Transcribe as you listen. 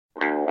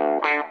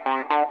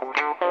Back.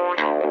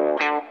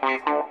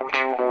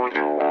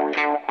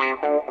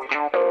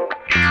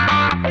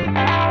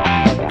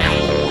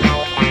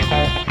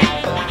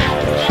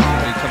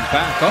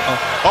 Uh-oh.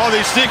 Oh,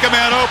 they sneak a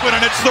man open,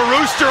 and it's the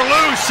rooster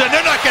loose, and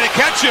they're not going to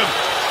catch him.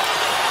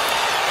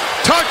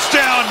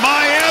 Touchdown,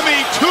 Miami.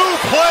 2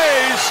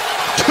 plays,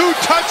 2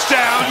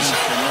 touchdowns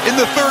in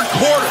the third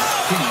quarter,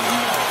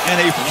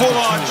 and a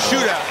full-on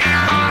shootout.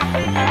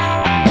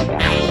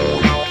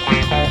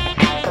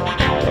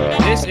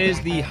 This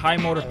is the High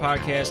Motor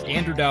Podcast.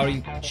 Andrew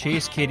Dowdy,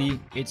 Chase Kitty.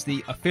 It's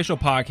the official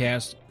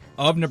podcast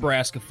of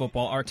Nebraska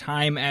football, our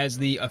time as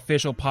the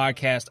official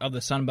podcast of the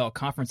Sun Belt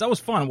Conference. That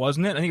was fun,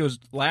 wasn't it? I think it was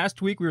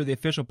last week we were the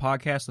official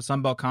podcast of the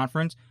Sun Belt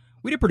Conference.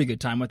 We did a pretty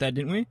good time with that,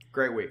 didn't we?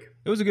 Great week.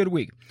 It was a good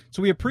week.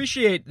 So we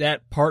appreciate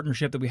that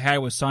partnership that we had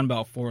with Sun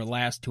Belt for the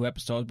last 2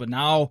 episodes, but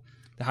now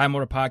the High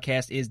Motor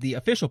Podcast is the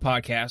official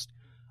podcast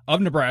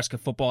of Nebraska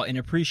football in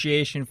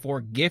appreciation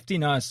for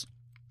gifting us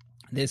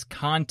this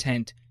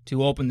content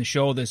to open the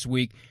show this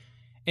week.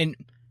 And,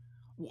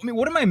 I mean,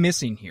 what am I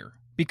missing here?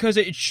 Because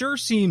it sure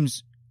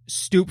seems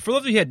stupid. For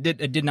those of you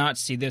that did not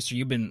see this, or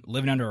you've been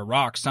living under a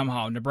rock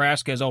somehow,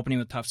 Nebraska is opening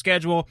with a tough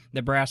schedule.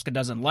 Nebraska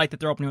doesn't like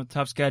that they're opening with a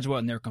tough schedule,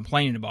 and they're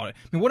complaining about it.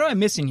 I mean, what am I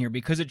missing here?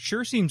 Because it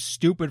sure seems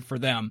stupid for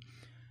them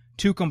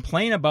to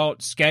complain about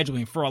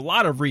scheduling for a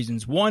lot of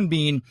reasons. One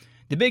being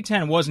the Big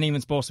Ten wasn't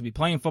even supposed to be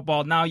playing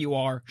football. Now you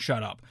are.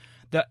 Shut up.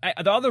 The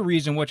other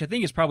reason, which I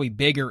think is probably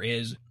bigger,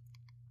 is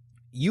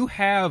you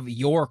have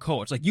your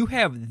coach. Like, you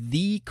have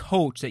the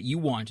coach that you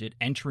wanted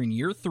entering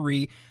year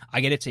 3.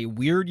 I get it's a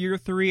weird year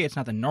 3. It's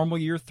not the normal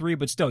year 3,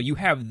 but still, you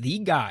have the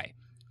guy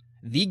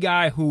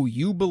who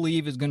you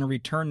believe is going to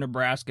return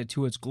Nebraska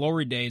to its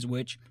glory days,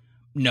 which,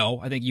 no,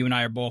 I think you and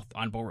I are both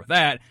on board with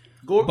that.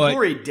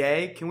 Glory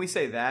day? Can we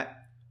say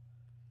that?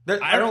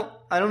 I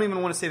don't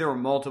even want to say there were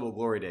multiple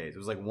glory days. It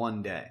was like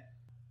one day.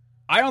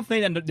 I don't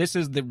think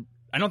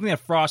that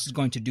Frost is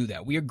going to do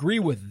that. We agree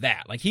with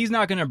that. Like, he's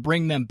not going to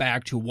bring them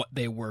back to what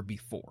they were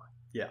before.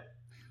 Yeah.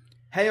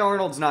 Hey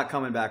Arnold's not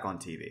coming back on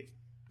TV.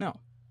 No.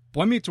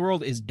 Boy Meets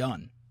World is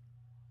done.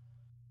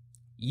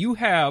 You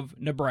have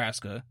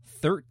Nebraska,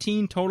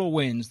 13 total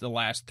wins the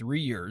last 3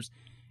 years.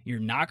 You're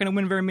not going to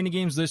win very many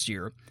games this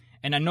year.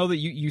 And I know that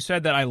you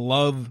said that I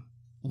love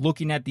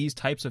looking at these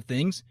types of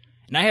things,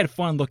 and I had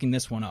fun looking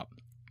this one up.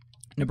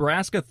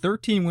 Nebraska,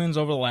 13 wins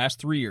over the last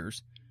 3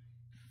 years.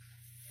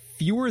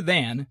 Fewer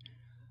than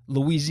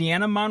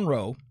Louisiana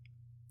Monroe,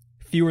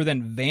 fewer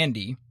than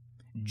Vandy,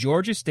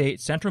 Georgia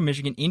State, Central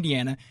Michigan,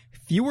 Indiana,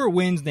 fewer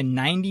wins than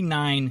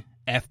 99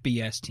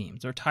 FBS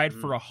teams. They're tied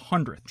for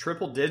 100th.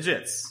 Triple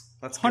digits.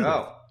 Let's 100th.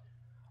 go.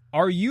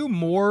 Are you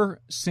more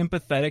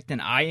sympathetic than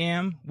I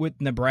am with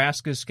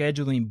Nebraska's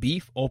scheduling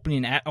beef,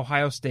 opening at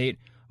Ohio State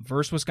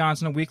versus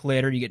Wisconsin a week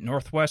later? You get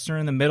Northwestern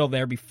in the middle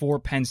there before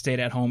Penn State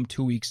at home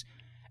 2 weeks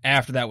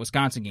after that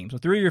Wisconsin game. So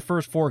 3 of your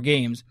first 4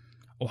 games,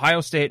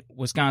 Ohio State,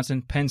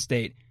 Wisconsin, Penn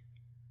State.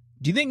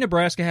 Do you think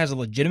Nebraska has a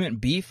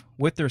legitimate beef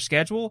with their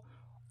schedule,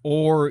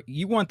 or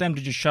you want them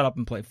to just shut up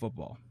and play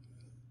football?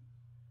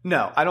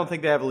 No, I don't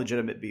think they have a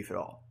legitimate beef at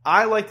all.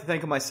 I like to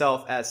think of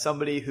myself as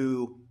somebody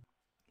who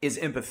is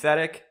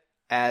empathetic,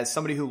 as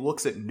somebody who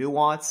looks at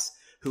nuance,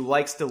 who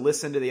likes to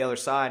listen to the other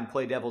side and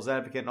play devil's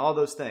advocate and all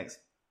those things.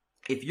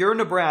 If you're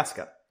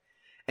Nebraska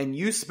and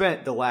you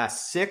spent the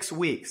last 6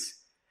 weeks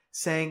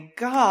saying,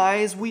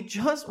 guys, we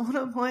just want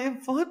to play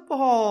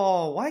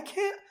football. Why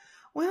can't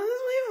we play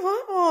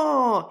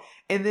football?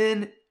 And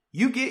then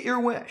you get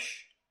your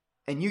wish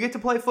and you get to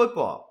play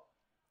football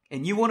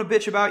and you want to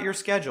bitch about your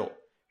schedule.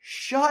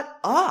 Shut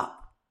up.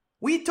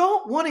 We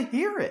don't want to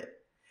hear it.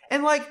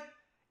 And like,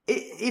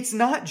 it's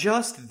not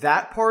just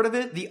that part of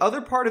it. The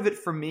other part of it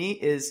for me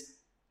is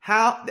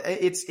how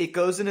it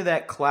goes into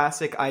that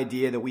classic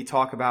idea that we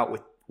talk about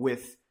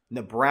with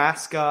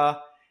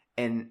Nebraska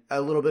and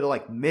a little bit of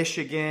like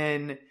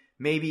Michigan,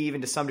 maybe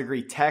even to some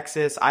degree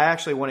Texas. I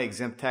actually want to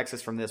exempt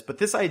Texas from this, but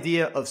this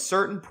idea of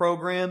certain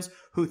programs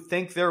who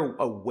think they're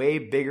a way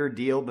bigger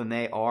deal than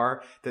they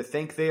are, that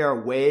think they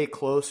are way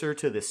closer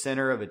to the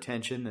center of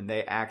attention than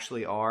they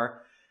actually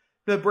are.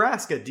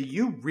 Nebraska, do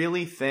you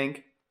really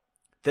think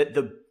that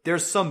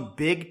there's some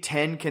Big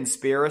Ten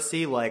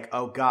conspiracy like,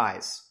 oh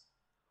guys,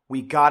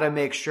 we got to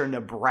make sure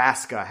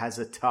Nebraska has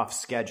a tough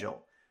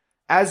schedule?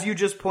 As you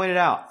just pointed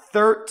out,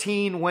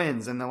 13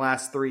 wins in the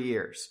last 3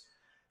 years.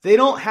 They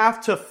don't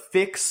have to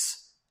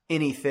fix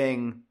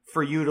anything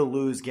for you to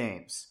lose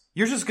games.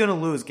 You're just going to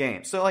lose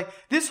games. So like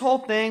this whole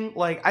thing,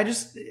 like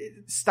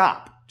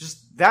stop.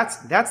 Just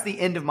that's the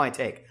end of my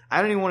take.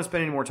 I don't even want to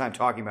spend any more time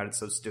talking about it. It's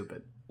so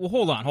stupid. Well,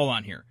 hold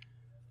on here.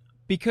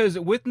 Because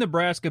with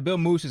Nebraska, Bill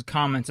Moose's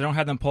comments, I don't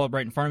have them pulled up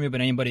right in front of me, but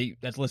anybody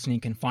that's listening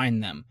can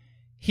find them.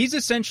 He's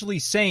essentially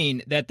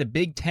saying that the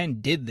Big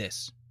Ten did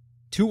this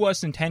to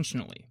us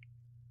intentionally.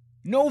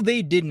 No,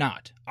 they did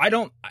not.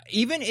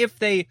 Even if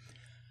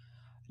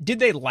did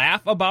they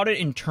laugh about it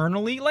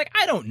internally? Like,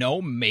 I don't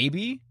know,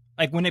 maybe.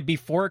 Like,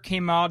 before it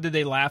came out, did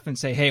they laugh and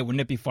say, hey, wouldn't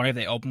it be funny if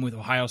they open with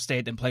Ohio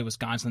State, then play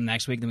Wisconsin the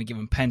next week, then we give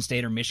them Penn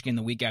State or Michigan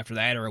the week after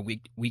that, or a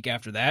week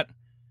after that?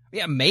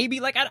 Yeah, maybe.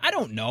 Like, I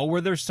don't know.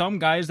 Were there some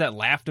guys that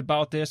laughed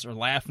about this or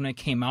laughed when it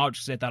came out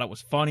because they thought it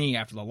was funny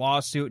after the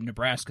lawsuit and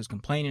Nebraska's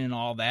complaining and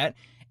all that?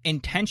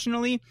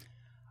 Intentionally,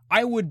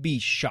 I would be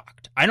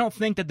shocked. I don't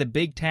think that the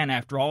Big Ten,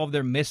 after all of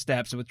their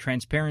missteps with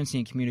transparency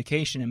and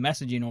communication and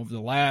messaging over the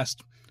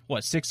last,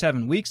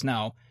 6-7 weeks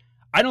now,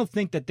 I don't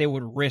think that they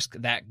would risk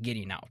that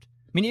getting out.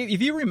 I mean,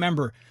 if you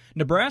remember,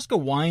 Nebraska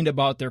whined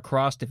about their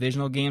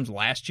cross-divisional games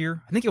last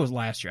year. I think it was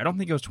last year. I don't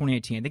think it was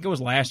 2018. I think it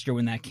was last year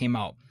when that came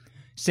out,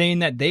 saying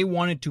that they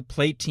wanted to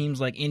play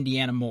teams like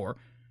Indiana more,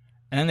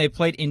 and then they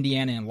played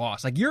Indiana and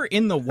lost. Like, you're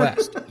in the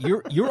West.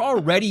 You're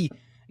already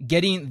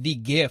getting the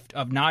gift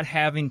of not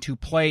having to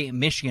play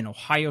Michigan,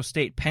 Ohio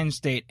State, Penn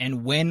State,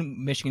 and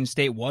when Michigan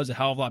State was a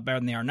hell of a lot better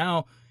than they are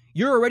now,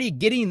 you're already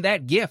getting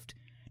that gift,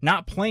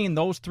 not playing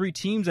those three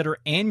teams that are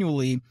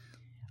annually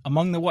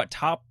among the,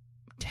 top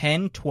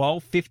 10,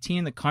 12, 15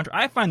 in the country.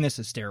 I find this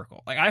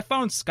hysterical. Like, I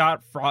found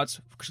Scott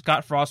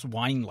Frost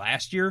whining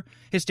last year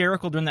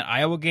hysterical during that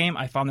Iowa game.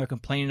 I found their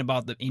complaining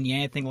about the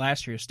Indiana thing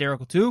last year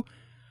hysterical too.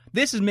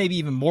 This is maybe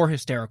even more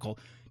hysterical.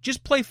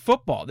 Just play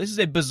football. This is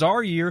a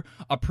bizarre year.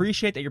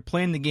 Appreciate that you're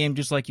playing the game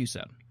just like you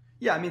said.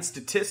 Yeah, I mean,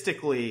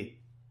 statistically,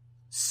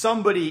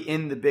 somebody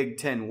in the Big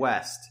Ten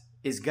West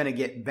is going to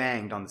get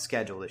banged on the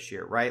schedule this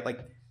year, right? Like,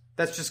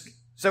 that's just...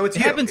 So it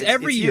happens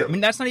every year. I mean,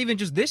 that's not even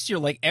just this year.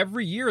 Like,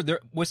 every year.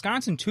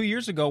 Wisconsin 2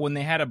 years ago, when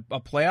they had a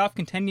playoff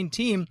contending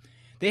team,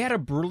 they had a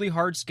brutally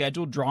hard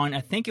schedule drawing,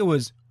 I think it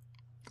was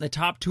the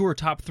top 2 or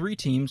top 3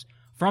 teams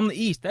from the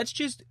East. That's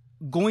just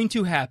going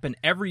to happen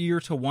every year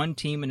to one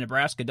team, and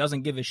Nebraska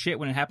doesn't give a shit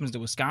when it happens to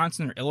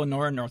Wisconsin or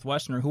Illinois or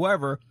Northwestern or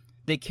whoever.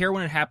 They care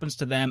when it happens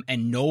to them,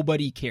 and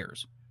nobody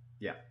cares.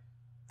 Yeah.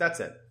 That's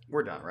it.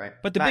 We're done, right?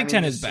 But the Big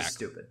Ten is back.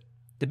 Stupid.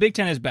 The Big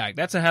Ten is back.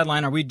 That's a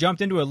headliner. We jumped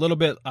into it a little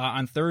bit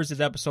on Thursday's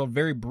episode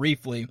very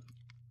briefly.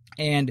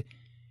 And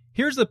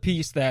here's the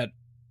piece that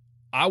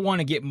I want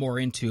to get more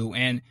into.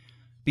 And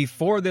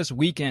before this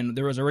weekend,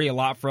 there was already a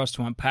lot for us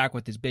to unpack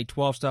with this Big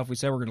 12 stuff. We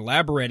said we're going to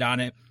elaborate on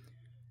it.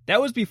 That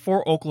was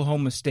before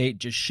Oklahoma State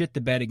just shit the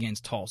bed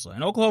against Tulsa.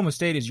 And Oklahoma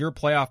State is your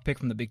playoff pick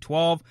from the Big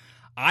 12.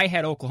 I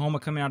had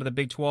Oklahoma coming out of the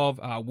Big 12,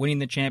 winning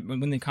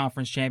the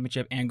conference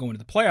championship and going to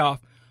the playoff.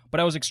 But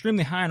I was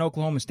extremely high on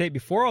Oklahoma State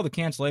before all the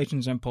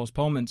cancellations and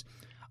postponements.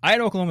 I had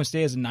Oklahoma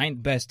State as the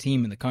 9th best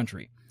team in the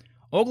country.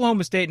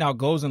 Oklahoma State now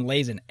goes and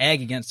lays an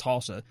egg against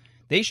Tulsa.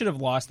 They should have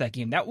lost that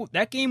game.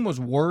 That game was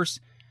worse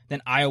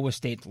than Iowa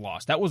State's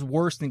loss. That was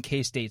worse than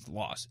K-State's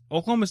loss.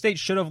 Oklahoma State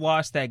should have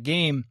lost that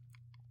game,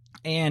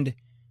 and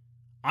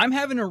I'm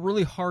having a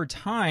really hard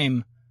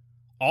time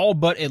all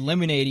but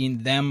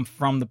eliminating them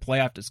from the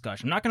playoff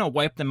discussion. I'm not going to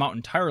wipe them out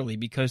entirely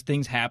because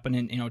things happen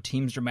and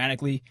teams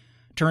dramatically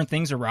turn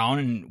things around,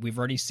 and we've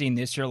already seen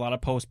this year a lot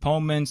of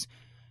postponements,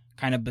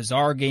 kind of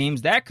bizarre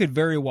games. That could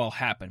very well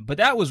happen, but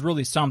that was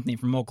really something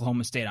from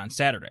Oklahoma State on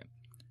Saturday.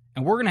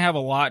 And we're going to have a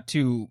lot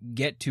to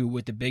get to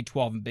with the Big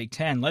 12 and Big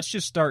 10. Let's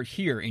just start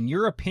here. In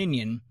your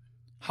opinion,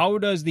 how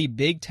does the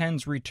Big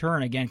 10's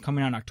return, again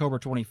coming on October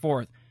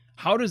 24th,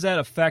 how does that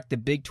affect the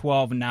Big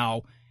 12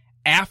 now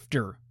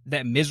after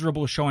that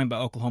miserable showing by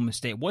Oklahoma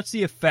State? What's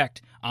the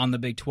effect on the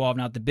Big 12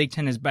 now that the Big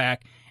 10 is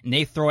back and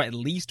they throw at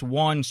least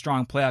one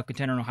strong playoff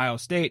contender in Ohio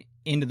State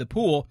into the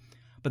pool?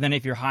 But then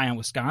if you're high on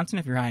Wisconsin,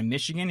 if you're high on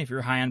Michigan, if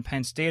you're high on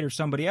Penn State or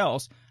somebody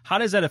else, how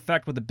does that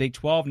affect what the Big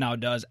 12 now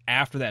does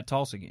after that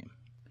Tulsa game?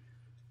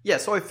 Yeah,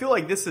 so I feel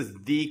like this is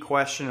the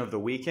question of the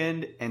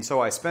weekend, and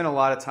so I spent a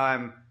lot of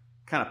time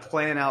kind of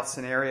playing out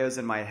scenarios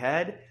in my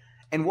head,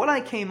 and what I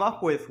came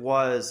up with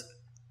was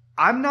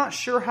I'm not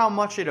sure how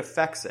much it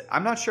affects it.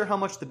 I'm not sure how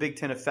much the Big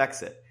Ten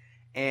affects it.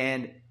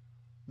 And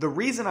the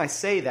reason I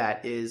say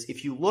that is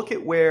if you look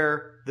at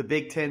where the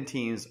Big Ten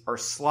teams are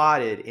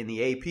slotted in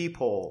the AP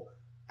poll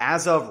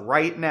as of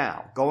right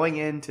now, going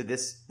into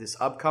this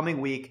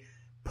upcoming week,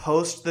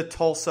 post the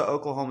Tulsa,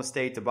 Oklahoma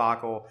State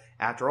debacle,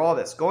 after all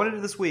this, going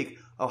into this week,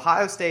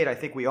 Ohio State, I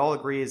think we all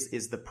agree,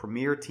 is the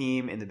premier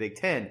team in the Big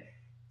Ten.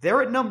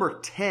 They're at number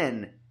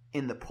 10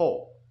 in the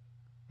poll.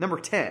 Number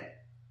 10.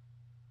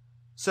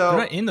 So they're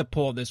not in the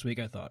poll this week,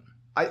 I thought.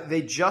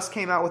 They just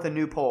came out with a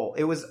new poll.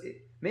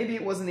 Maybe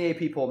it wasn't the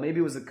AP poll. Maybe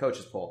it was the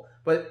coaches poll.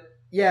 But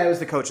yeah, it was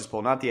the coaches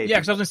poll, not the AP. Yeah,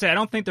 because I was going to say, I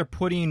don't think they're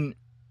putting...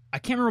 I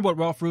can't remember what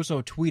Ralph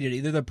Russo tweeted.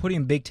 Either they're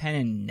putting Big Ten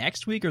in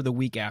next week or the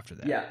week after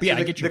that. Yeah, but yeah,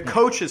 so I get your the point.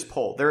 Coaches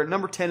poll. They're at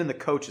number 10 in the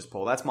coaches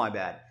poll. That's my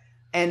bad.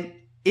 And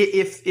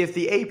if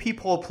the AP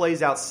poll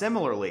plays out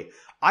similarly,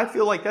 I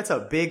feel like that's a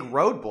big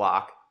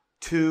roadblock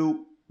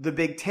to the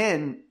Big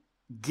Ten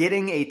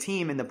getting a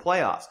team in the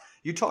playoffs.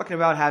 You're talking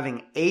about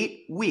having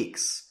 8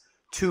 weeks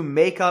to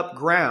make up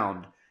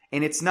ground,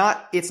 and it's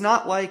not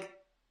like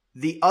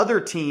the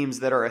other teams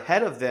that are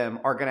ahead of them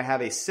are going to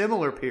have a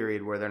similar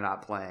period where they're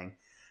not playing.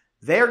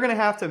 They're going to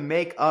have to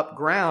make up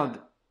ground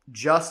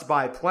just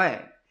by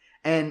playing.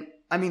 And,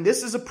 I mean,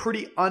 this is a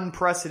pretty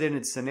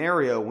unprecedented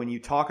scenario when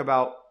you talk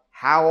about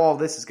how all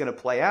this is going to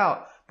play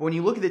out. But when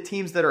you look at the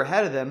teams that are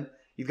ahead of them,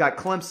 you've got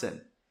Clemson,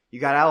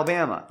 you've got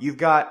Alabama, you've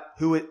got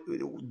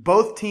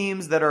both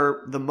teams that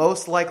are the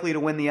most likely to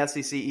win the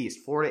SEC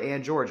East, Florida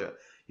and Georgia.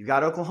 You've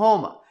got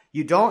Oklahoma,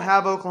 You don't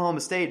have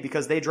Oklahoma State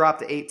because they dropped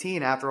to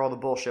 18 after all the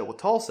bullshit with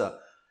Tulsa.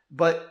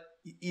 But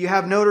you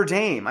have Notre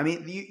Dame. I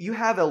mean, you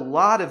have a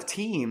lot of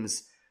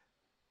teams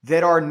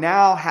that are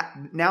now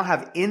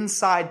have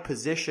inside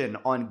position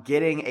on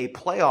getting a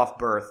playoff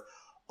berth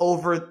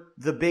over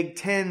the Big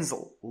Ten's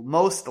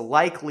most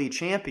likely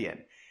champion.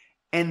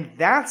 And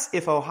that's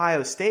if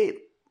Ohio State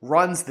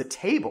runs the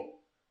table.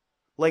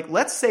 Like,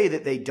 let's say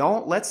that they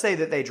don't. Let's say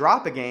that they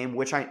drop a game,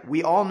 which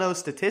we all know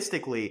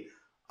statistically,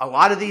 a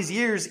lot of these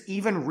years,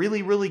 even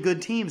really, really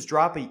good teams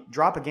drop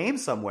a game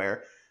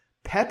somewhere.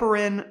 Pepper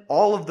in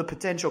all of the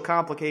potential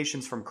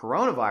complications from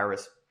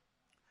coronavirus.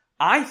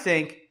 I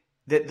think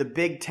that the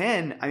Big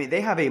Ten, I mean,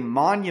 they have a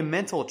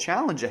monumental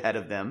challenge ahead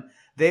of them.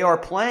 They are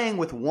playing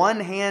with one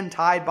hand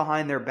tied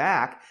behind their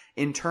back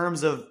in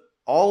terms of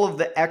all of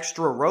the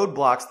extra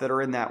roadblocks that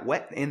are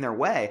in their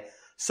way.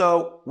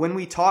 So when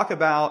we talk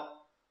about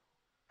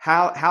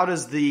how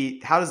does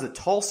the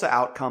Tulsa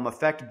outcome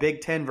affect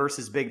Big Ten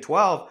versus Big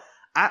 12,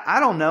 I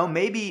don't know.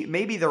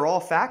 Maybe they're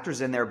all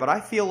factors in there, but I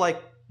feel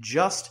like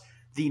just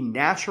the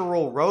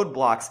natural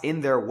roadblocks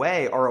in their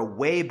way are a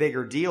way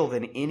bigger deal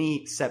than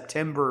any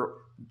September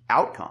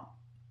outcome.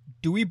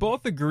 Do we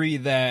both agree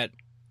that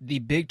the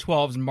Big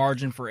 12's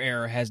margin for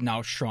error has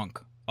now shrunk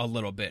a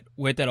little bit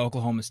with that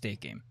Oklahoma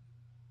State game?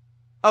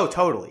 Oh,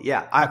 totally.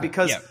 Yeah.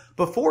 Because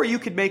before you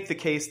could make the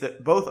case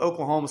that both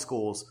Oklahoma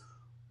schools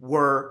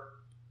were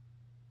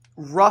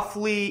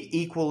roughly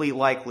equally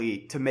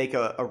likely to make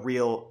a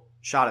real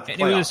shot at the playoff.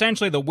 It was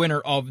essentially the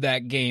winner of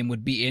that game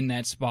would be in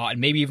that spot,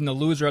 and maybe even the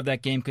loser of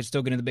that game could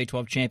still get into the Big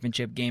 12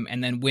 championship game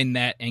and then win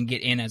that and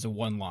get in as a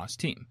one-loss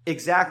team.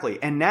 Exactly.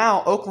 And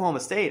now Oklahoma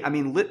State, I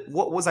mean,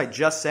 what was I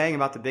just saying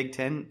about the Big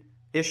Ten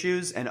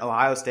issues and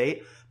Ohio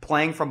State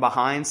playing from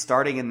behind,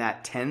 starting in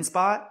that 10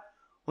 spot?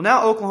 Well,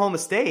 now Oklahoma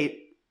State,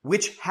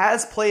 which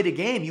has played a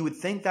game, you would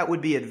think that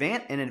would be an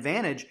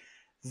advantage.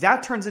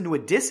 That turns into a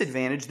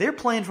disadvantage. They're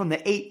playing from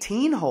the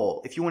 18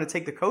 hole, if you want to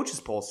take the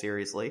coaches poll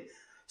seriously.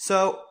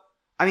 So,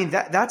 I mean,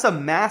 that's a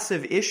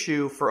massive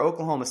issue for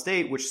Oklahoma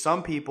State, which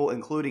some people,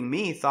 including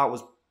me, thought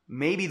was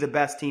maybe the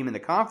best team in the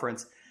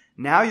conference.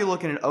 Now you're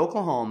looking at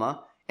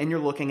Oklahoma and you're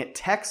looking at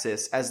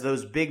Texas as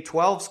those Big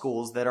 12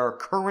 schools that are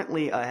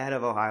currently ahead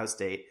of Ohio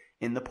State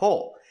in the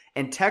poll.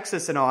 And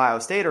Texas and Ohio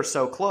State are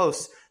so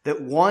close that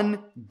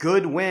one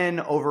good win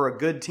over a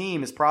good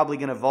team is probably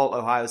going to vault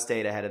Ohio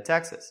State ahead of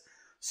Texas.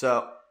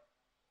 So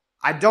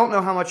I don't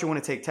know how much you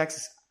want to take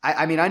Texas.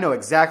 I mean, I know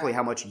exactly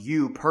how much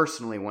you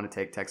personally want to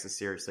take Texas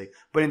seriously.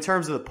 But in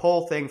terms of the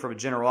poll thing from a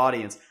general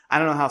audience, I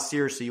don't know how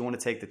seriously you want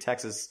to take the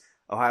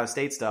Texas-Ohio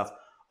State stuff.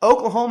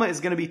 Oklahoma is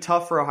going to be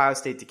tough for Ohio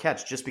State to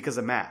catch just because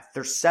of math.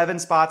 They're 7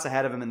 spots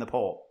ahead of them in the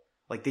poll.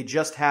 Like, they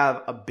just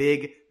have a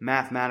big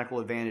mathematical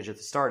advantage at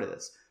the start of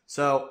this.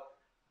 So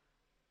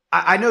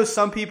I know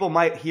some people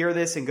might hear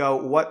this and go,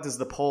 what does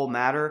the poll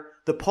matter?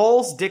 The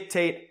polls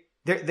dictate,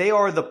 they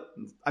are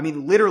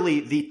literally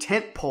the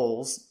tent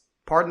poles,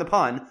 pardon the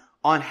pun,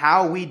 on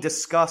how we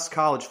discuss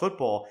college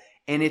football.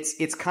 And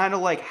it's kind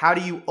of like, how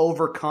do you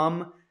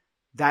overcome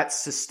that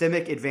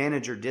systemic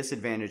advantage or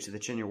disadvantage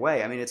that's in your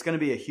way? I mean, it's going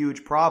to be a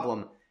huge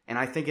problem, and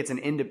I think it's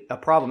a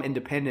problem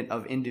independent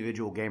of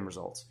individual game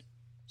results.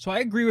 So I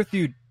agree with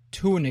you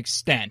to an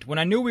extent. When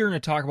I knew we were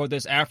going to talk about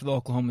this after the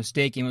Oklahoma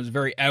State game, it was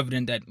very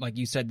evident that, like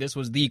you said, this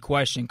was the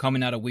question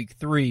coming out of week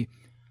 3.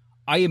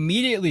 I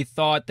immediately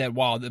thought that,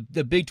 wow,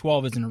 the Big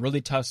 12 is in a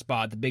really tough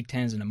spot. The Big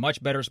 10 is in a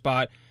much better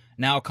spot.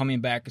 Now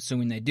coming back,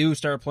 assuming they do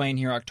start playing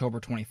here October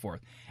 24th.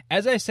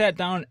 As I sat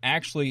down and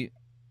actually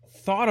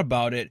thought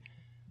about it,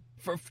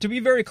 to be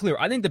very clear,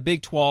 I think the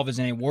Big 12 is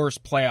in a worse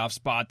playoff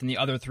spot than the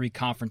other 3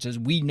 conferences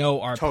we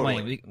know are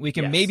playing. We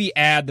can maybe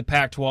add the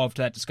Pac-12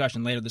 to that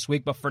discussion later this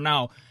week, but for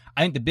now,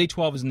 I think the Big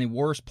 12 is in the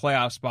worst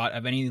playoff spot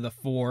of any of the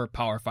 4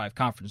 Power 5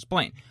 conferences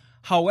playing.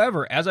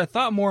 However, as I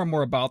thought more and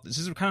more about this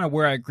is kind of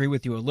where I agree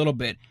with you a little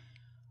bit.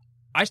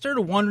 I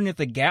started wondering if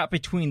the gap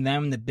between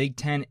them and the Big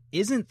Ten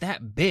isn't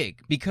that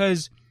big,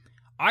 because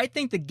I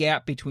think the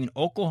gap between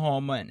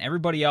Oklahoma and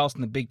everybody else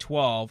in the Big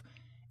 12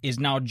 is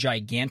now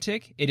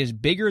gigantic. It is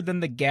bigger than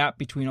the gap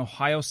between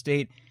Ohio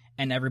State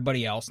and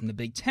everybody else in the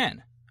Big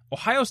Ten.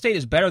 Ohio State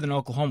is better than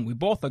Oklahoma. We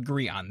both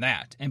agree on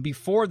that. And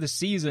before the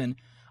season,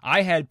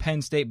 I had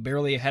Penn State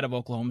barely ahead of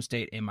Oklahoma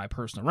State in my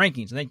personal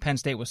rankings. I think Penn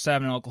State was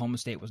 7 and Oklahoma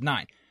State was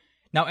 9.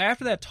 Now,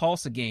 after that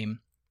Tulsa game,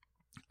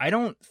 I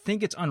don't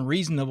think it's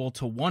unreasonable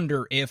to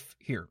wonder if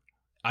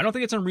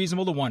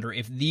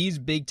these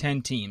Big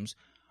Ten teams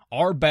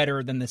are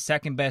better than the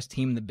second best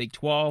team in the Big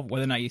 12,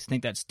 whether or not you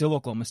think that's still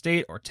Oklahoma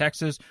State or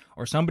Texas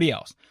or somebody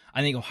else.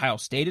 I think Ohio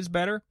State is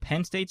better,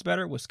 Penn State's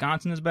better,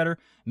 Wisconsin is better,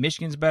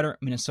 Michigan's better,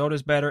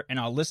 Minnesota's better, and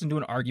I'll listen to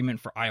an argument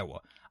for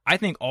Iowa. I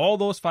think all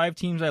those 5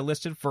 teams I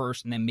listed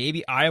first, and then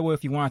maybe Iowa,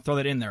 if you want to throw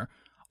that in there,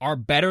 are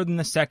better than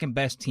the second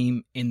best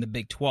team in the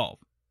Big 12.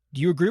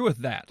 Do you agree with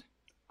that?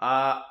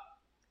 I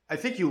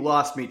think you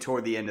lost me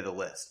toward the end of the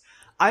list.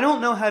 I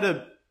don't know how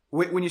to,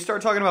 when you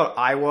start talking about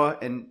Iowa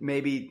and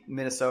maybe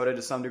Minnesota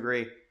to some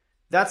degree,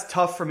 that's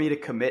tough for me to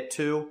commit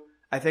to.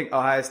 I think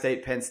Ohio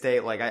State, Penn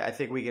State, I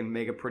think we can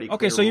make a pretty clear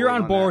Okay, so you're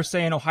on board that.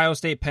 saying Ohio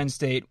State, Penn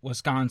State,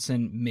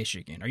 Wisconsin,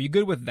 Michigan. Are you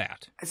good with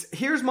that?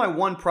 Here's my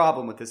one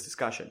problem with this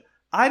discussion.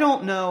 I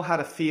don't know how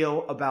to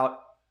feel about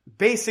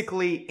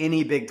basically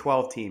any Big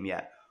 12 team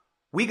yet.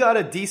 We got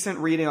a decent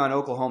reading on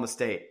Oklahoma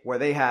State, where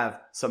they have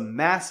some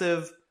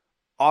massive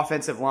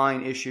offensive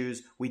line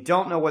issues. We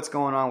don't know what's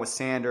going on with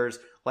Sanders.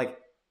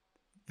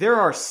 There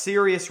are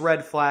serious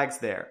red flags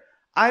there.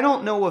 I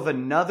don't know of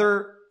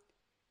another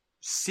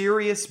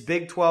serious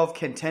Big 12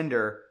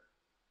 contender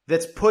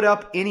that's put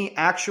up any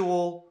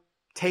actual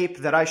tape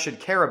that I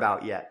should care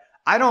about yet.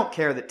 I don't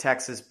care that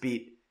Texas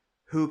beat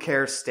Who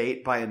Cares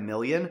State by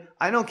 1,000,000.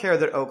 I don't care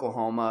that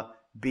Oklahoma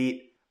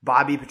beat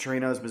Bobby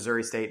Petrino's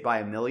Missouri State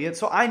by 1,000,000.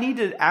 So I need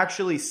to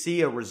actually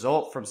see a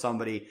result from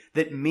somebody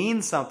that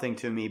means something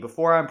to me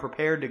before I'm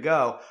prepared to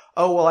go,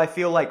 oh, well, I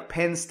feel like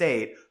Penn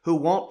State, who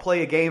won't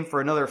play a game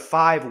for another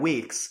 5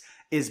 weeks,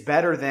 is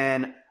better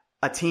than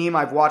a team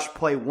I've watched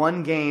play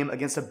one game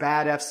against a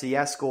bad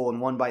FCS school and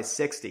won by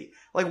 60.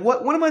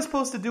 What am I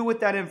supposed to do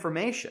with that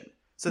information?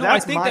 So no,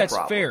 that's I think my that's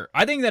problem. fair.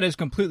 I think that is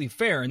completely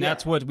fair, and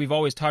that's what we've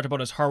always talked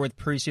about as hard with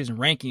preseason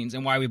rankings,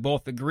 and why we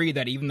both agree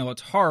that even though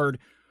it's hard,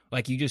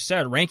 like you just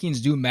said,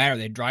 rankings do matter.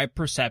 They drive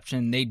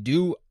perception. They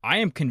do. I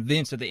am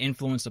convinced that they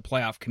influence the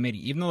playoff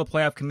committee. Even though the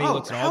playoff committee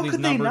looks at all these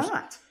numbers. How could they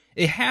not?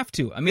 They have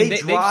to. I mean, they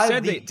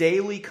drive the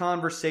daily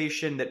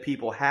conversation that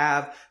people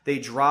have. They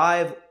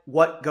drive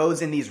what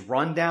goes in these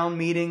rundown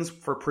meetings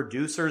for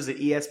producers at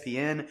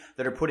ESPN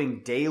that are putting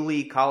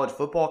daily college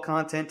football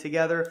content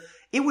together.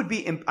 It would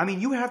be, I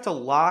mean, you would have to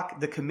lock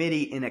the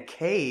committee in a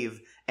cave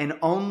and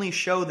only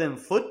show them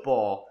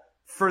football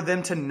for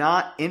them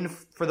to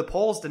for the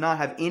polls to not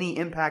have any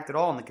impact at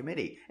all on the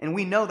committee. And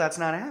we know that's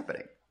not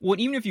happening. Well,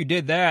 even if you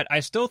did that, I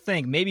still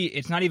think maybe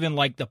it's not even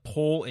like the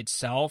poll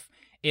itself.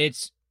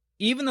 It's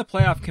even the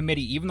playoff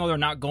committee, even though they're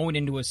not going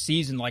into a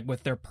season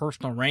with their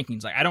personal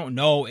rankings. I don't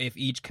know if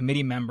each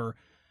committee member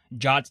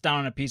jots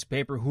down on a piece of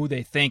paper who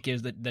they think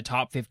is the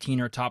top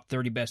 15 or top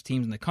 30 best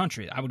teams in the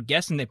country. I would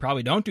guess they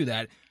probably don't do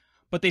that.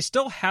 But they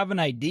still have an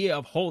idea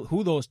of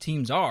who those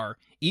teams are,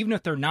 even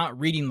if they're not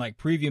reading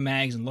preview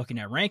mags and looking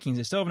at rankings.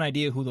 They still have an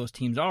idea who those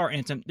teams are,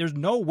 and there's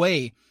no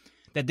way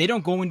that they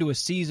don't go into a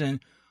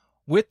season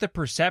with the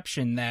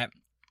perception that,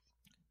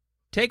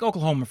 take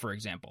Oklahoma for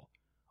example.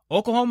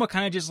 Oklahoma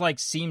kind of just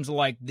seems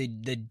like the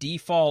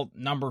default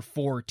number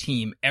 4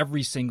 team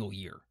every single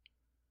year.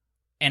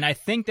 And I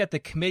think that the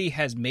committee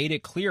has made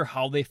it clear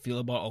how they feel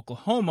about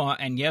Oklahoma,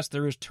 and yes,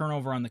 there is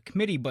turnover on the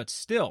committee, but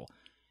still,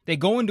 they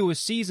go into a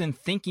season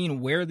thinking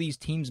where these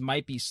teams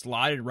might be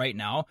slotted right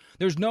now.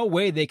 There's no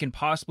way they can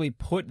possibly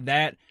put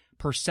that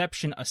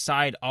perception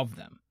aside of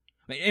them.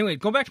 Anyway,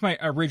 go back to my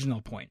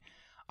original point.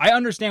 I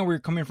understand where you're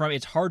coming from.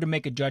 It's hard to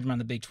make a judgment on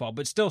the Big 12,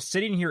 but still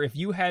sitting here, if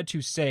you had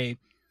to say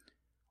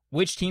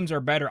which teams are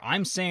better,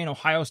 I'm saying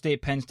Ohio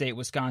State, Penn State,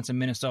 Wisconsin,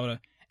 Minnesota,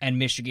 and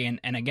Michigan.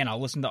 And again,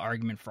 I'll listen to the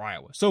argument for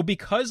Iowa. So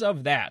because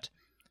of that,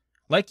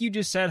 like you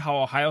just said,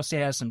 how Ohio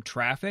State has some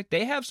traffic,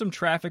 they have some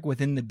traffic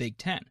within the Big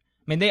 10.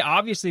 I mean, they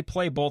obviously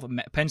play both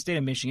Penn State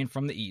and Michigan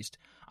from the East.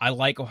 I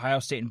like Ohio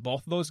State in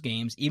both of those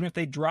games. Even if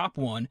they drop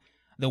one,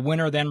 the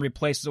winner then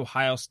replaces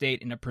Ohio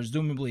State in a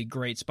presumably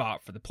great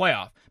spot for the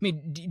playoff. I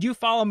mean, do you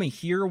follow me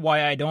here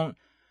why I don't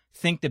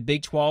think the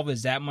Big 12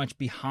 is that much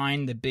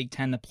behind the Big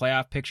 10, the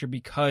playoff picture,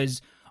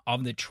 because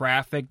of the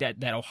traffic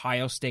that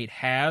Ohio State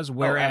has?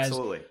 Whereas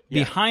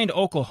behind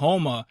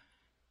Oklahoma,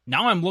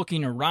 now I'm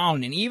looking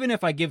around, and even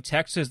if I give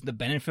Texas the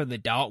benefit of the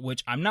doubt,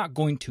 which I'm not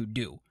going to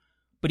do,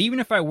 but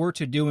even if I were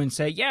to do and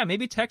say, yeah,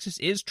 maybe Texas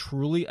is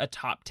truly a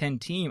top 10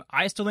 team,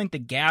 I still think the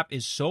gap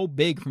is so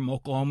big from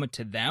Oklahoma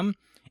to them.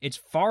 It's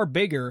far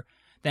bigger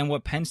than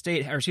what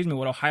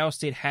what Ohio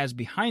State has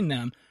behind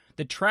them.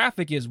 The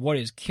traffic is what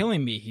is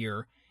killing me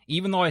here.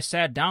 Even though I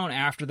sat down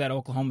after that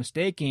Oklahoma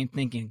State game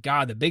thinking,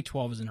 God, the Big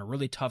 12 is in a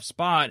really tough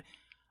spot,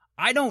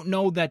 I don't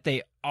know that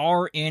they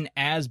are in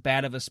as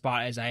bad of a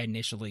spot as I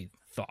initially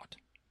thought.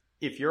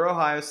 If you're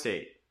Ohio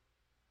State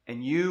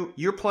and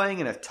you're playing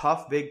in a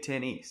tough Big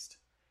 10 East,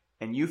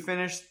 and you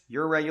finished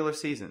your regular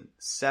season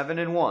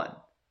 7-1,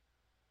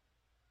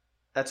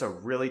 that's a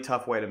really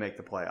tough way to make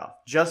the playoff.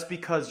 Just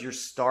because you're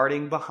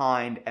starting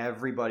behind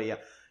everybody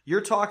else.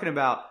 You're talking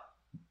about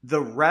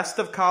the rest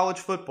of college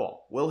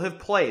football will have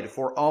played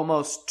for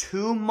almost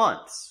 2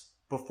 months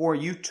before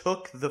you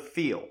took the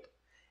field.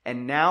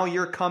 And now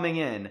you're coming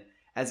in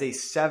as a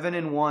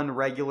 7-1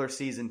 regular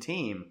season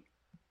team.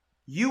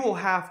 You will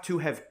have to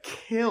have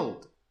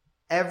killed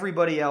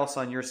everybody else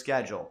on your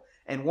schedule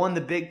and won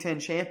the Big Ten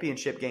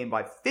championship game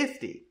by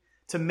 50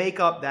 to make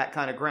up that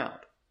kind of ground.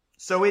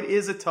 So it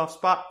is a tough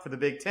spot for the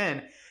Big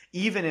Ten,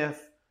 even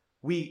if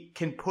we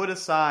can put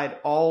aside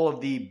all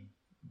of the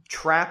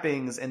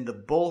trappings and the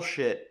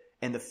bullshit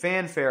and the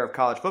fanfare of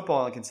college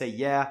football and can say,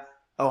 yeah,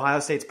 Ohio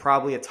State's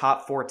probably a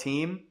top 4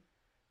 team.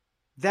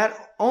 That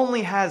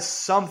only has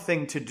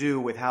something to do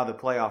with how the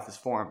playoff is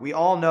formed. We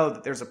all know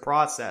that there's a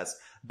process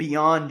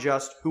beyond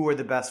just who are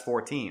the best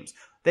 4 teams.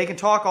 They can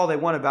talk all they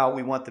want about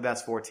we want the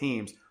best 4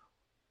 teams.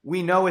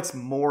 We know it's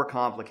more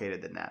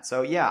complicated than that.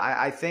 So, yeah,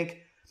 I think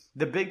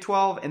the Big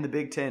 12 and the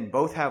Big 10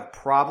 both have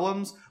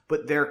problems,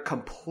 but they're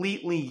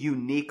completely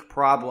unique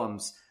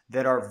problems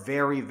that are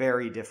very,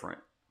 very different.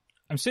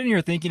 I'm sitting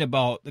here thinking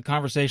about the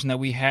conversation that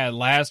we had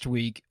last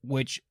week,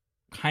 which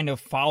kind of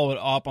followed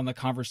up on the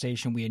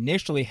conversation we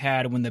initially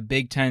had when the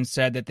Big 10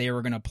 said that they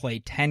were going to play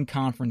 10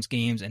 conference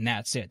games and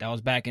that's it. That was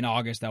back in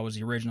August. That was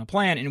the original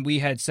plan. And we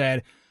had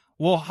said,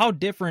 well, how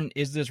different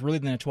is this really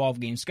than a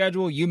 12-game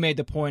schedule? You made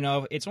the point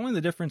of it's only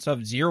the difference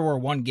of 0 or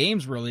 1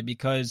 games, really,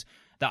 because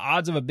the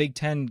odds of a Big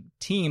 10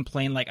 team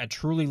playing like a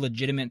truly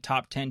legitimate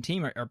top 10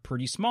 team are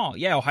pretty small.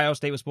 Yeah, Ohio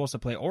State was supposed to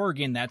play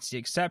Oregon. That's the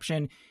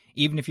exception.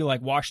 Even if you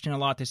like Washington a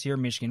lot this year,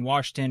 Michigan,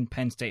 Washington,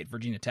 Penn State,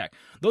 Virginia Tech.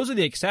 Those are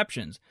the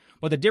exceptions.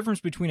 But the difference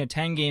between a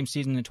 10-game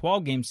season and a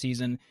 12-game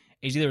season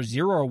is either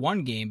 0 or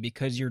 1 game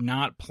because you're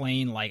not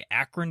playing like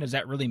Akron. Does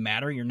that really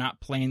matter? You're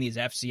not playing these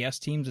FCS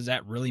teams. Does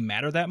that really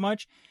matter that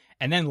much?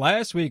 And then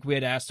last week we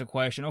had asked the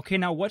question, okay,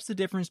 now what's the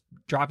difference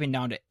dropping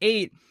down to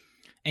 8?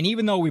 And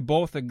even though we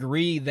both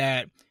agree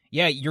that,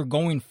 yeah, you're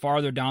going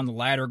farther down the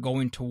ladder,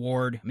 going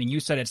toward, I mean, you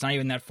said it's not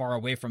even that far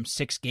away from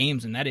 6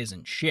 games, and that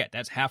isn't shit.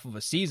 That's half of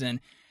a season.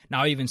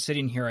 Now even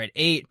sitting here at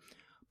 8.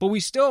 But we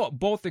still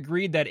both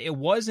agreed that it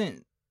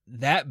wasn't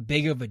that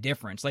big of a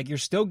difference. Like, you're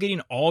still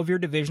getting all of your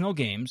divisional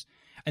games,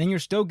 and then you're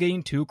still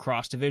getting 2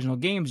 cross-divisional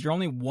games. You're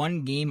only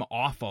 1 game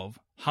off of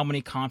how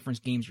many conference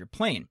games you're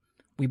playing.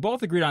 We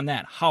both agreed on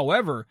that.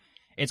 However,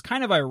 it's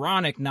kind of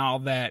ironic now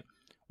that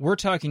we're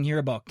talking here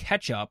about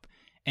catch-up,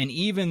 and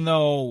even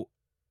though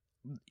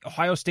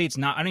Ohio State's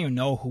not, I don't even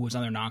know who was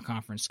on their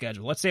non-conference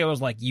schedule. Let's say it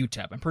was like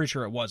UTEP. I'm pretty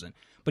sure it wasn't.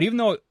 But even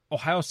though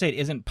Ohio State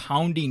isn't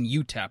pounding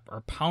UTEP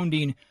or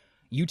pounding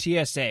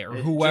UTSA or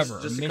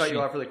whoever. Just to cut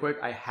you off really quick,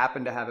 I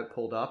happen to have it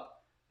pulled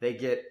up. They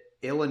get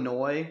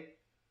Illinois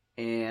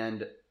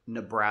and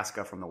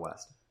Nebraska from the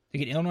West. They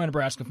get Illinois and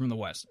Nebraska from the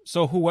West.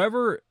 So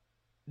whoever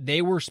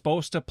they were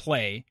supposed to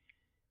play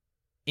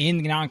in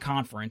the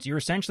non-conference, you're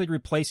essentially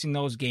replacing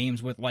those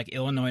games with like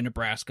Illinois and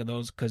Nebraska,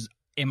 those, because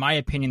in my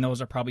opinion,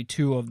 those are probably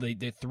 2 of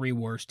the 3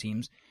 worst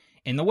teams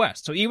in the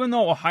West. So even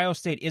though Ohio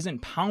State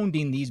isn't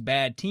pounding these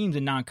bad teams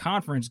in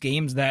non-conference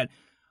games that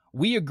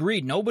we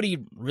agreed nobody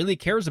really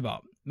cares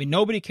about. I mean,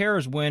 nobody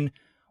cares when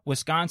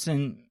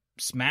Wisconsin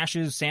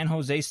smashes San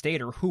Jose State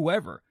or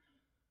whoever.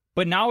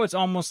 But now it's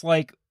almost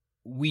like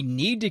we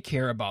need to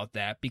care about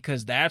that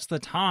because that's the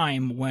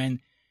time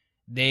when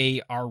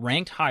they are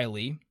ranked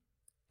highly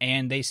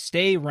and they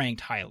stay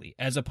ranked highly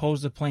as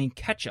opposed to playing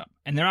catch-up.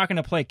 And they're not going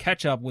to play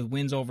catch-up with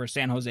wins over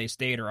San Jose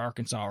State or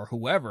Arkansas or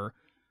whoever.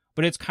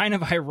 But it's kind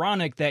of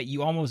ironic that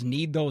you almost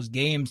need those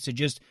games to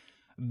just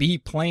be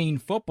playing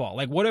football.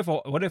 Like, what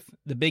if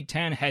the Big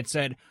Ten had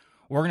said,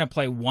 we're going to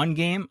play 1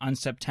 game on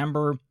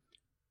September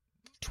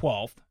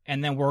 12th,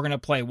 and then we're going to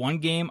play 1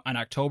 game on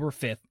October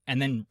 5th,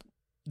 and then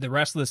the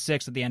rest of the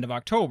 6 at the end of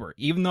October.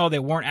 Even though they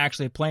weren't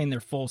actually playing their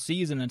full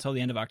season until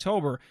the end of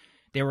October,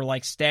 they were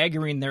like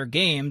staggering their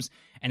games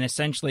and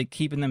essentially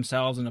keeping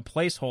themselves in a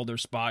placeholder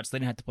spot so they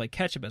didn't have to play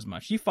catch-up as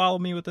much. You follow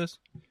me with this?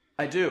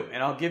 I do,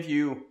 and I'll give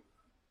you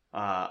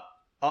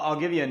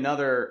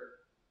another,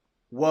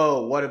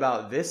 whoa, what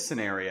about this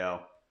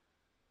scenario?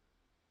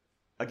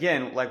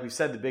 Again, like we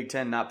said, the Big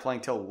Ten not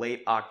playing till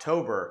late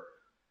October.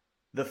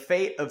 The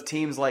fate of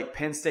teams like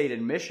Penn State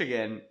and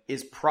Michigan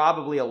is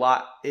probably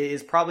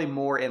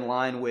more in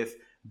line with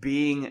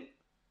being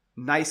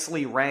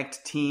nicely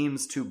ranked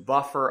teams to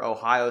buffer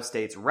Ohio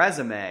State's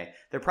resume.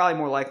 They're probably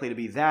more likely to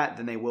be that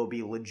than they will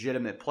be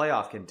legitimate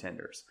playoff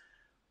contenders.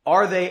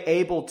 Are they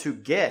able to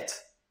get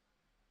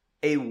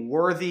a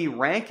worthy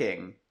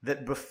ranking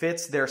that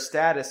befits their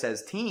status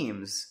as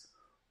teams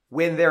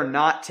when they're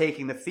not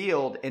taking the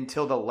field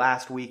until the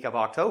last week of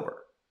October?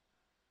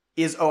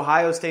 Is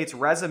Ohio State's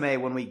resume,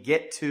 when we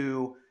get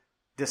to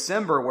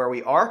December where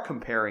we are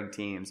comparing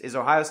teams, is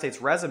Ohio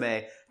State's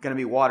resume going to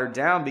be watered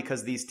down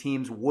because these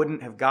teams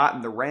wouldn't have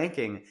gotten the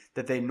ranking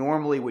that they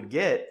normally would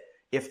get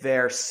if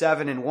they're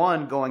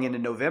 7-1 going into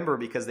November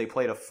because they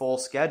played a full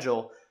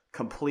schedule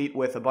complete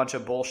with a bunch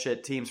of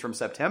bullshit teams from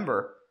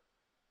September,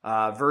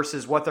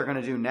 versus what they're going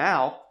to do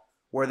now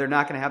where they're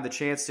not going to have the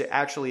chance to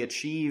actually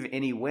achieve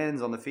any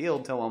wins on the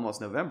field till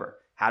almost November?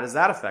 How does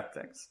that affect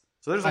things?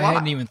 So there's a lot. I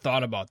hadn't even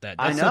thought about that.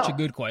 That's such a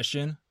good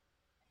question.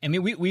 I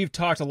mean, we've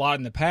talked a lot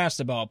in the past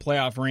about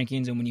playoff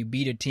rankings and when you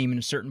beat a team in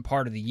a certain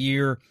part of the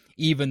year,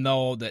 even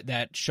though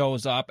that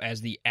shows up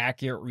as the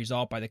accurate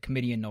result by the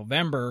committee in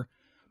November.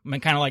 I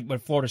mean, kind of like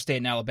with Florida State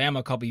and Alabama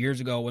a couple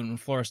years ago when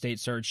Florida State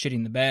started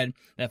shitting the bed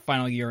that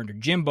final year under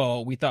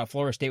Jimbo, we thought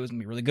Florida State was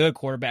going to be really good.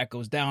 Quarterback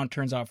goes down.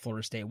 Turns out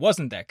Florida State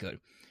wasn't that good.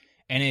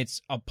 And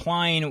it's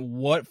applying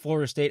what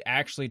Florida State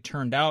actually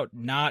turned out,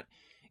 not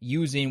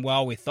using,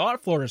 well, we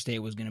thought Florida State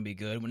was going to be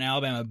good. When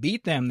Alabama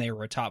beat them, they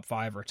were a top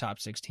 5 or top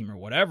 6 team or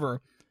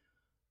whatever.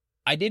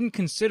 I didn't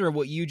consider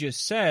what you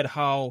just said,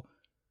 how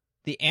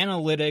the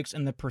analytics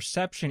and the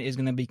perception is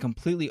going to be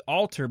completely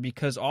altered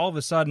because all of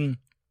a sudden,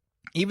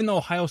 even though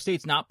Ohio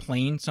State's not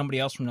playing somebody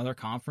else from another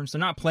conference, they're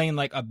not playing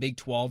like a Big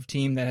 12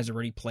 team that has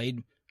already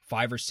played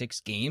 5 or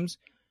 6 games.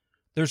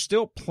 they're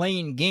still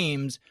playing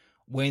games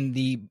when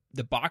the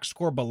box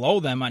score below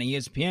them on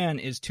ESPN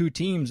is two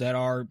teams that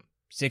are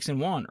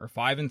 6-1 or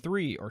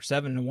 5-3 or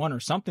 7-1 or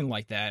something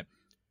like that.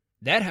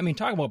 That, I mean,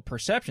 talk about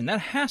perception.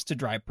 That has to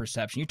drive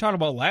perception. You talked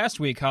about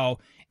last week how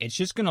it's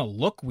just going to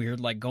look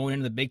weird, like going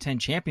into the Big Ten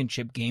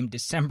championship game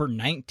December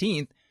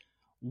 19th,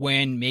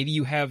 when maybe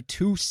you have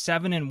two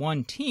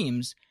 7-1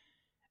 teams,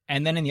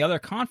 and then in the other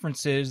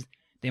conferences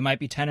they might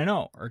be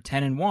 10-0 or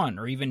 10-1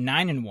 or even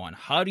 9-1.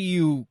 How do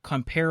you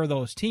compare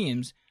those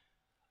teams?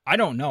 I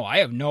don't know. I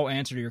have no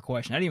answer to your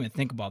question. I didn't even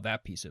think about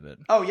that piece of it.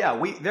 Oh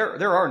yeah,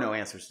 there are no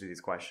answers to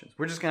these questions.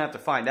 We're just gonna have to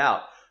find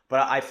out.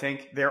 But I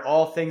think they're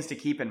all things to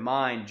keep in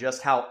mind,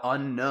 just how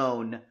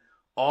unknown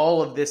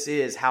all of this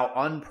is, how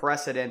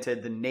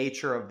unprecedented the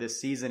nature of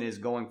this season is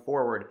going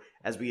forward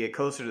as we get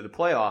closer to the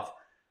playoff.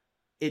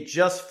 It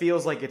just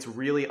feels like it's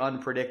really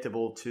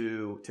unpredictable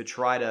to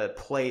try to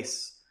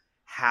place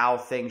how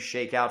things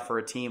shake out for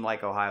a team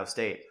like Ohio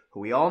State,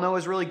 who we all know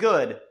is really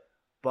good,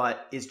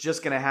 but is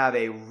just going to have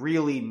a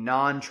really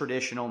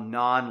non-traditional,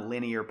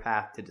 non-linear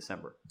path to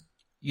December.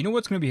 You know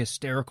what's going to be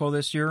hysterical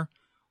this year?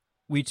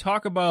 We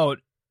talk about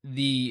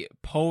the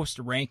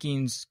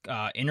post-rankings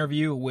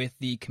interview with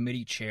the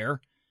committee chair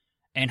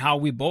and how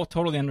we both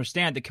totally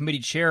understand the committee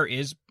chair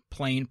is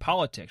playing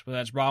politics, whether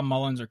that's Rob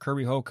Mullins or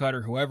Kirby Hocutt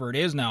or whoever it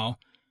is now.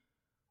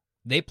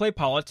 They play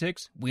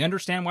politics. We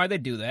understand why they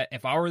do that.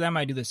 If I were them,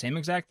 I'd do the same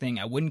exact thing.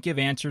 I wouldn't give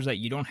answers that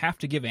you don't have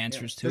to give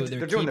answers to.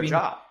 They're doing their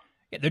job.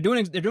 Yeah, they're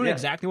doing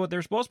exactly what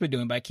they're supposed to be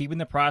doing by keeping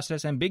the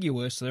process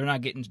ambiguous so they're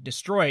not getting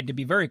destroyed. To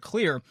be very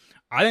clear,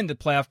 I think the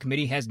playoff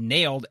committee has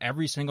nailed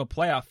every single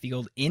playoff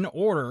field in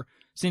order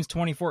since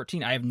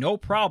 2014. I have no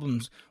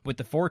problems with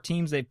the 4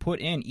 teams they put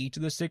in each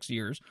of the 6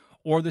 years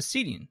or the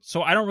seeding.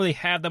 So I don't really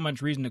have that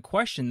much reason to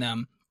question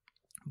them,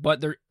 but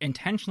they're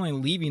intentionally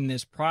leaving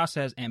this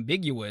process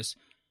ambiguous.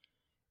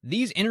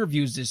 These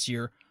interviews this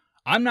year,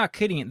 I'm not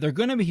kidding, they're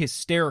going to be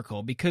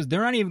hysterical because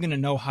they're not even going to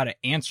know how to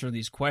answer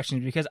these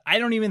questions because I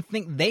don't even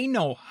think they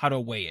know how to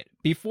weigh it.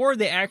 Before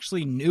they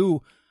actually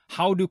knew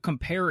how to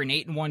compare an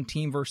 8-1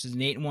 team versus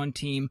an 8-1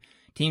 team,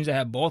 teams that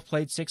have both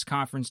played 6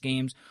 conference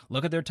games,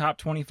 look at their top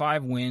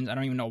 25 wins. I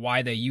don't even know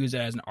why they use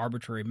it as an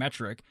arbitrary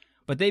metric.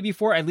 But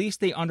before at least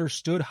they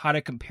understood how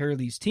to compare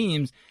these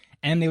teams,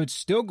 and they would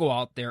still go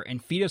out there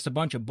and feed us a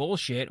bunch of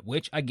bullshit,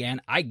 which,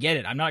 again, I get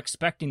it. I'm not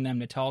expecting them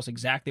to tell us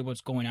exactly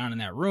what's going on in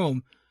that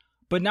room.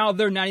 But now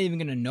they're not even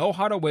going to know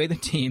how to weigh the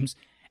teams,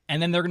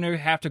 and then they're going to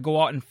have to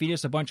go out and feed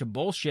us a bunch of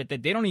bullshit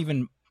that they don't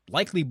even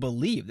likely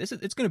believe. It's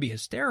going to be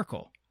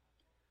hysterical.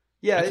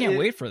 Yeah, I can't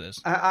wait for this.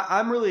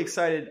 I'm really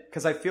excited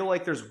because I feel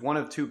like there's one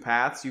of two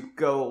paths. You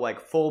go like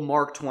full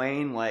Mark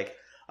Twain, like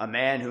a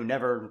man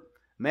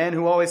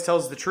who always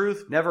tells the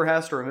truth, never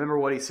has to remember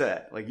what he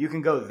said. Like you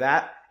can go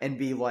that and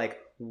be like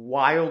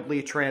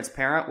wildly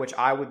transparent, which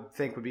I would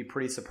think would be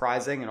pretty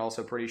surprising and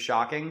also pretty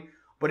shocking.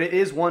 But it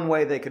is one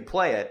way they could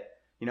play it.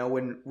 You know,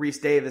 when Reese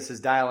Davis is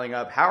dialing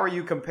up, how are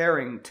you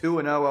comparing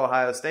 2-0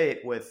 Ohio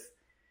State with,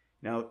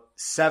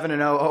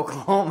 7-0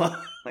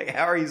 Oklahoma? Like,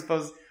 how are you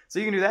supposed to? So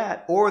you can do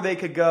that. Or they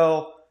could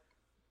go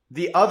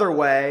the other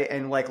way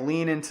and like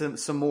lean into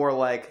some more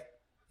like,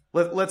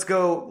 let's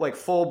go like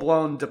full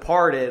blown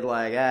Departed.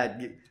 Like,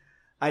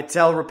 I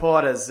tell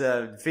reporters,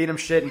 feed them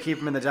shit and keep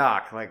them in the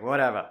dock. Like,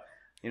 whatever.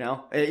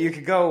 You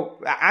could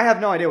go. I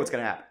have no idea what's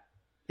going to happen.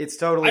 It's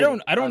totally.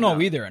 I don't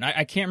know either, and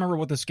I can't remember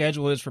what the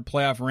schedule is for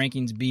playoff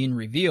rankings being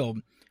revealed.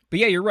 But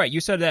yeah, you're right. You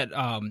said that.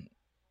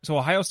 So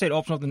Ohio State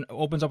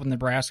opens up with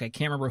Nebraska. I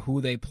can't remember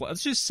who they play.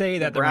 Let's just say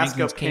that Nebraska,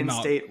 the rankings came out.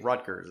 Penn State,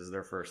 Rutgers is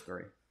their first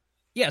 3.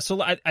 Yeah,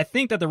 so I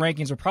think that the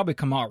rankings will probably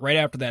come out right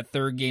after that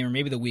third game or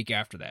maybe the week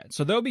after that.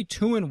 So they'll be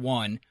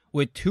 2-1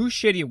 with 2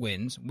 shitty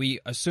wins, we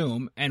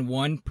assume, and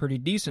 1 pretty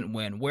decent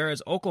win.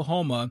 Whereas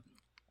Oklahoma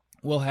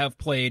will have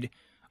played,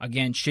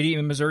 again, shitty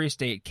in Missouri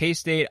State,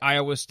 K-State,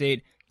 Iowa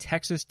State,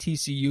 Texas,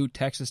 TCU,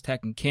 Texas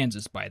Tech, and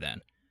Kansas by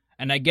then.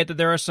 And I get that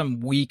there are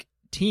some weak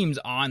teams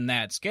on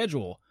that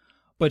schedule,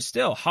 but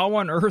still, how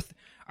on earth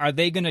are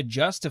they going to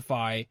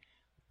justify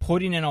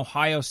putting an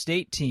Ohio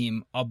State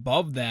team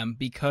above them?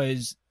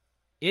 Because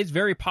it's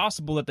very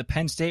possible that the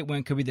Penn State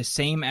win could be the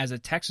same as a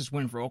Texas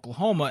win for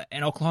Oklahoma,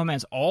 and Oklahoma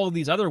has all of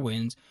these other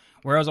wins,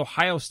 whereas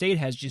Ohio State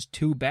has just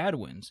 2 bad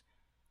wins.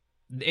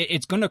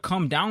 It's going to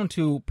come down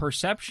to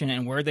perception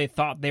and where they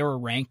thought they were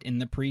ranked in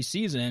the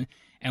preseason,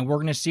 and we're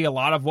going to see a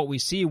lot of what we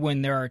see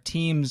when there are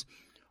teams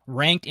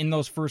ranked in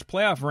those first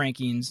playoff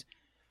rankings,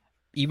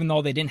 even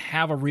though they didn't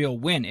have a real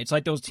win. It's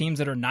like those teams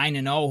that are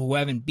 9-0 who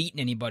haven't beaten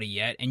anybody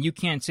yet, and you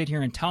can't sit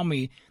here and tell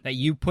me that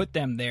you put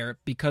them there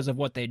because of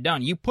what they've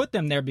done. You put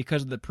them there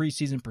because of the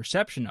preseason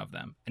perception of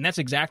them, and that's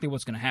exactly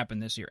what's going to happen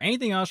this year.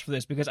 Anything else for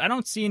this? Because I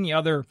don't see any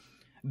other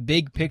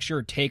big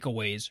picture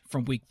takeaways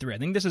from week 3. I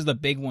think this is the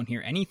big one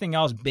here. Anything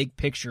else big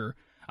picture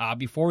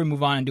before we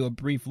move on and do a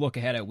brief look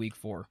ahead at week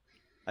 4?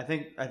 I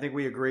think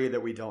we agree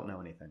that we don't know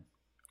anything.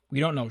 We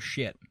don't know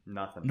shit.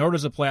 Nothing. Nor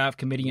does the playoff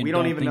committee. And we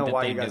don't even know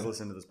why you guys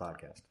listen to this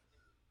podcast.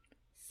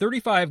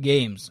 35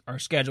 games are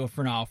scheduled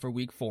for now for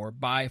week 4,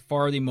 by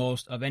far the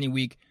most of any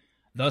week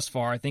thus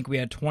far. I think we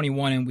had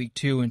 21 in week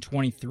 2 and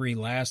 23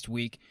 last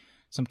week.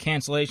 Some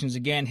cancellations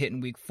again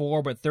hitting week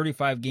 4, but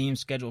 35 games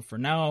scheduled for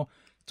now.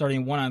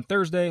 Starting 1 on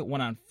Thursday,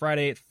 1 on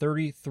Friday,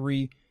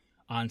 33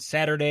 on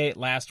Saturday.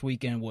 Last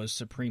weekend was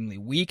supremely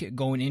weak.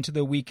 Going into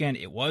the weekend,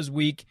 it was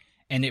weak,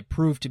 and it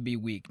proved to be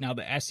weak. Now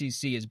the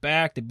SEC is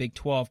back. The Big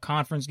 12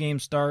 conference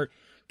games start.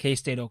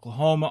 K-State,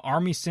 Oklahoma.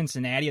 Army,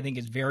 Cincinnati, I think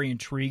is very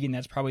intriguing.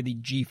 That's probably the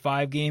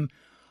G5 game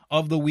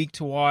of the week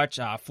to watch.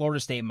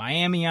 Florida State,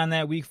 Miami on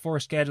that week 4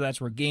 schedule.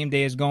 That's where game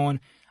day is going.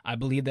 I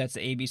believe that's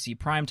the ABC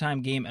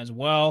primetime game as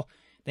well.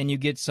 Then you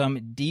get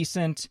some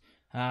decent,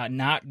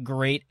 not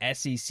great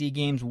SEC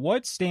games.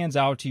 What stands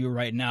out to you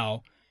right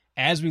now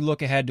as we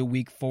look ahead to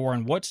week 4,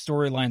 and what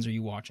storylines are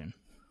you watching?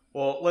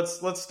 Well,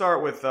 let's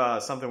start with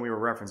something we were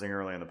referencing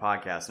earlier in the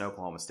podcast in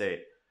Oklahoma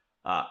State.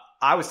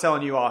 I was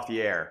telling you off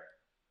the air,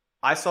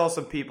 I saw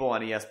some people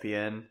on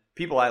ESPN,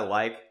 people I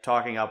like,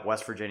 talking up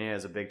West Virginia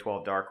as a Big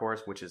 12 dark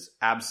horse, which is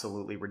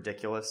absolutely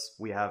ridiculous.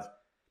 We have,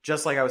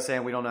 just like I was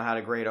saying, we don't know how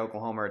to grade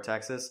Oklahoma or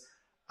Texas.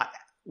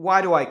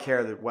 Why do I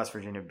care that West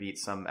Virginia beat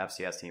some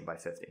FCS team by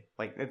 50?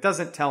 Like, it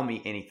doesn't tell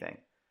me anything.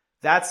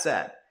 That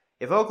said,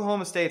 if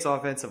Oklahoma State's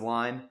offensive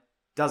line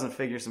doesn't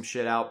figure some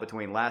shit out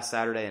between last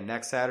Saturday and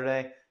next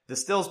Saturday, the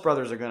Stills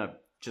brothers are going to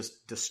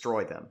just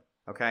destroy them,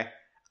 okay?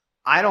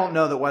 I don't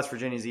know that West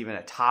Virginia is even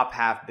a top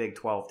half Big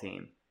 12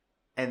 team,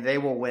 and they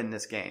will win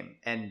this game.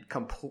 And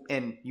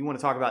you want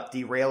to talk about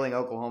derailing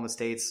Oklahoma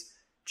State's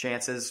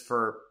chances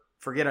for,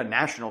 forget a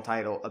national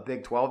title, a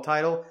Big 12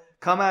 title,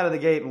 come out of the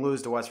gate and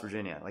lose to West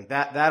Virginia. Like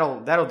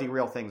that'll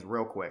derail things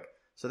real quick.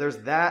 So there's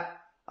that.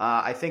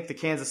 I think the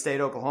Kansas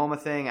State-Oklahoma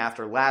thing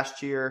after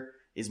last year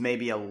is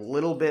maybe a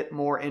little bit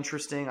more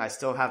interesting. I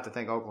still have to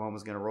think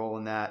Oklahoma's going to roll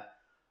in that.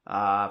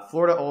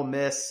 Florida, Ole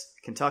Miss,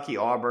 Kentucky,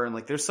 Auburn.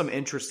 Like there's some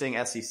interesting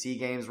SEC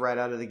games right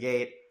out of the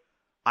gate.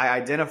 I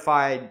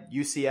identified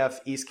UCF,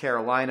 East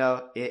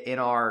Carolina in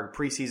our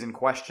preseason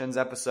questions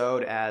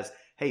episode as,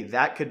 hey,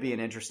 that could be an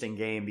interesting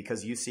game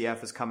because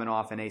UCF is coming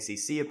off an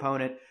ACC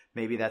opponent.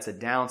 Maybe that's a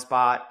down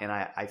spot, and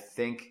I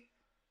think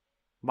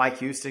Mike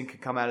Houston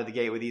could come out of the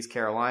gate with East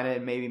Carolina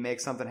and maybe make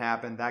something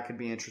happen. That could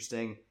be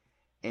interesting.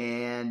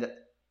 And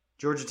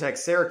Georgia Tech,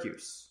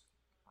 Syracuse.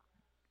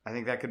 I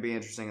think that could be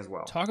interesting as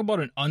well. Talk about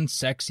an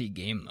unsexy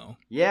game, though.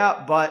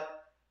 Yeah, but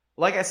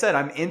like I said,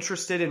 I'm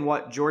interested in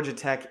what Georgia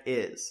Tech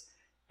is.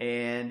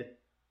 And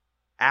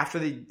after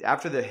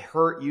the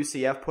hurt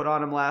UCF put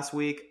on them last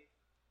week,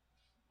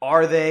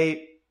 are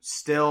they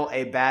still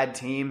a bad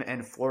team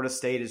and Florida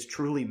State is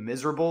truly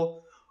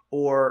miserable?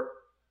 Or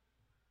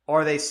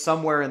are they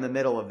somewhere in the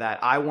middle of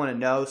that? I want to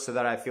know so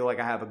that I feel like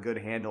I have a good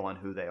handle on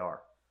who they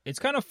are. It's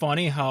kind of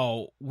funny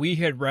how we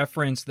had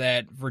referenced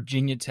that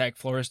Virginia Tech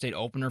Florida State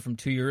opener from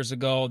 2 years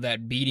ago,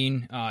 that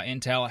beating in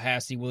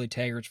Tallahassee, Willie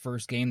Taggart's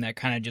first game, that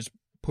kind of just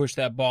pushed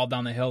that ball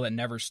down the hill that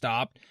never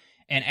stopped.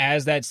 And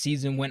as that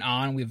season went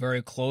on, we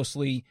very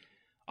closely,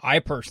 I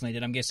personally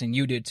did, I'm guessing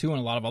you did too, and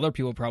a lot of other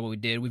people probably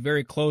did, we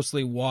very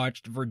closely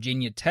watched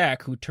Virginia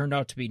Tech, who turned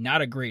out to be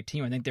not a great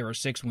team. I think they were a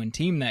 6-win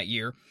team that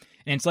year.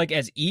 And it's like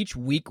as each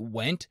week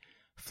went,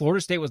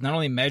 Florida State was not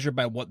only measured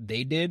by what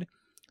they did,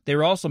 they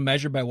were also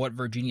measured by what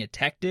Virginia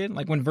Tech did.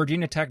 Like when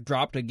Virginia Tech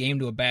dropped a game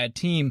to a bad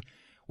team,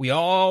 we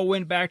all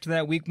went back to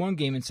that week 1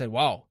 game and said,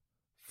 wow,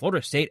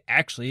 Florida State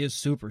actually is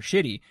super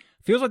shitty.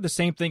 Feels like the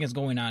same thing is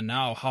going on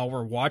now, how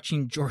we're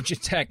watching Georgia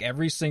Tech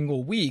every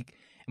single week,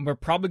 and we're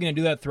probably going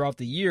to do that throughout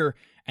the year,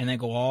 and then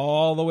go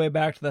all the way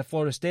back to that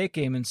Florida State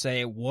game and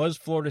say, was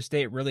Florida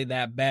State really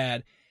that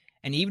bad?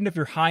 And even if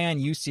you're high on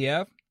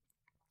UCF,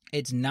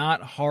 it's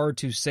not hard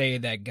to say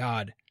that,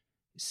 God,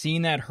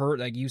 seeing that hurt,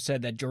 like you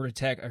said, that that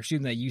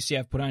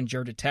UCF put on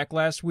Georgia Tech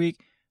last week,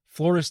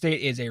 Florida State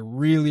is a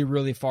really,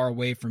 really far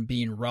away from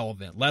being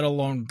relevant, let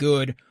alone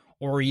good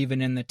or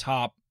even in the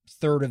top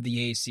third of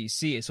the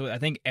ACC. So I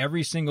think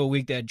every single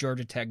week that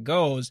Georgia Tech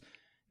goes,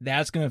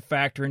 that's going to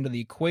factor into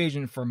the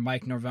equation for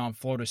Mike Norvell and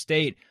Florida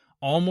State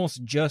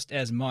almost just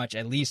as much,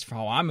 at least for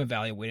how I'm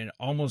evaluating it,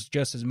 almost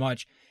just as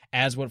much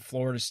as what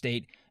Florida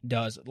State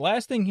does.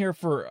 Last thing here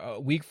for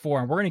week 4,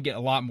 and we're going to get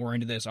a lot more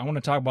into this. I want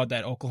to talk about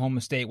that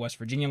Oklahoma State-West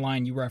Virginia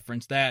line. You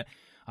referenced that,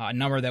 a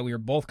number that we were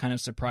both kind of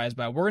surprised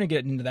by. We're going to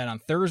get into that on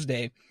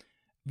Thursday.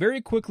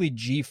 Very quickly,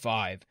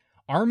 G5.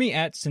 Army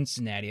at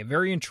Cincinnati, a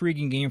very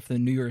intriguing game for the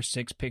New Year's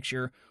Six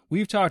picture.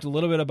 We've talked a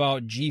little bit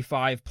about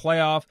G5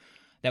 playoff,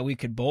 that we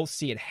could both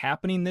see it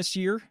happening this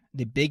year.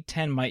 The Big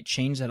Ten might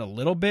change that a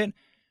little bit.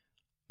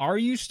 Are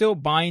you still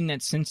buying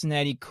that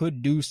Cincinnati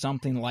could do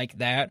something like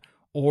that,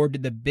 or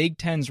did the Big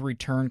Ten's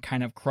return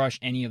kind of crush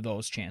any of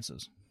those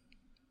chances?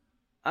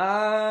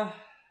 I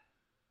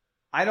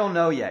don't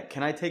know yet.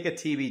 Can I take a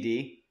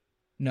TBD?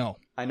 No.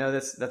 I know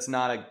that's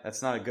not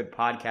a good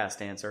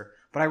podcast answer,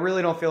 but I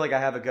really don't feel like I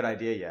have a good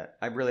idea yet.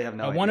 I really have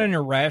no idea. I want an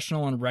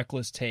irrational and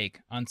reckless take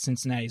on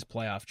Cincinnati's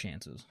playoff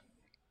chances.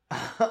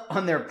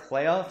 On their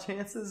playoff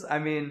chances? I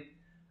mean,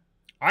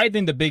 I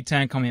think the Big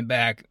Ten coming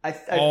back, I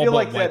feel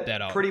like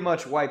that pretty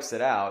much wipes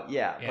it out.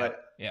 Yeah.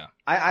 But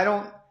I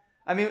don't.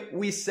 I mean,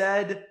 we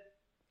said,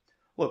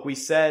 look, we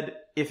said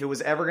if it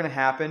was ever going to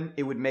happen,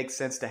 it would make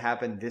sense to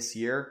happen this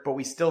year, but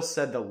we still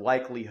said the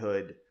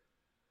likelihood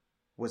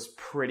was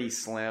pretty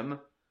slim.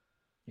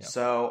 Yeah.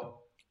 So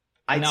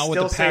I'd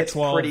still say it's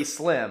pretty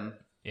slim.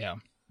 Yeah.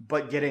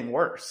 But getting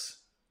worse.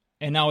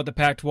 And now with the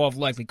Pac-12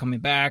 likely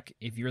coming back,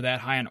 if you're that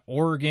high on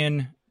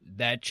Oregon,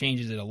 that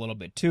changes it a little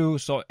bit too.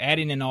 So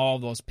adding in all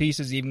those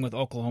pieces, even with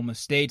Oklahoma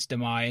State's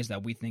demise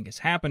that we think is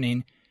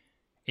happening,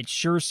 it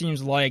sure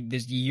seems like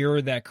this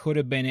year that could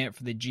have been it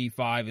for the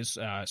G5 is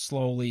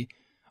slowly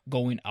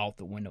going out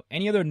the window.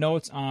 Any other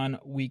notes on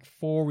Week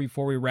 4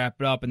 before we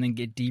wrap it up and then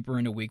get deeper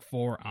into Week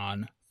 4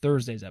 on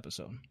Thursday's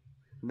episode?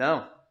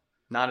 No,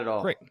 not at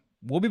all. Great.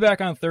 We'll be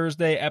back on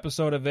Thursday.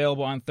 Episode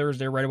available on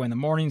Thursday right away in the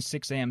morning,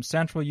 6 a.m.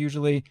 Central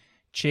usually.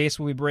 Chase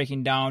will be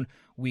breaking down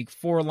Week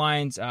 4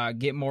 lines,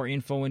 get more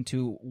info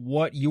into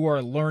what you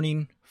are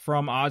learning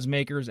from odds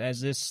makers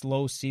as this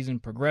slow season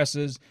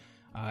progresses.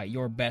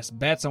 Your best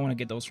bets, I want to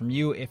get those from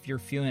you. If you're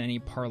feeling any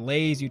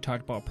parlays, you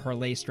talked about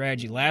parlay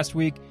strategy last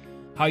week,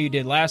 how you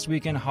did last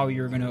weekend, how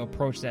you're going to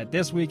approach that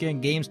this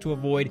weekend, games to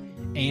avoid,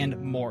 and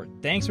more.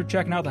 Thanks for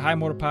checking out the High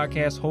Motor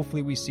Podcast.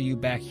 Hopefully we see you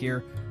back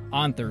here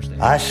on Thursday.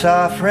 I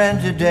saw a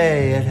friend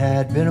today, it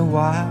had been a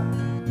while,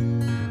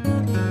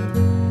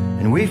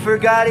 and we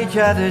forgot each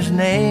other's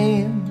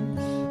names.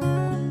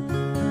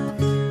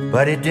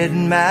 But it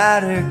didn't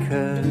matter,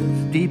 'cause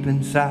deep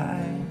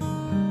inside,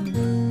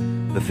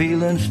 the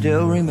feeling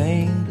still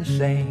remained the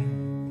same.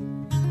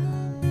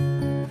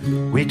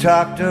 We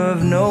talked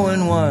of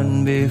knowing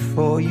one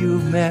before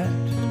you've met,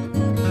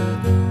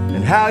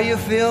 and how you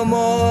feel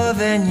more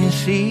than you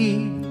see,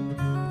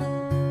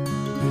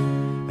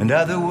 and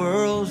other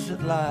worlds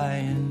that lie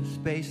in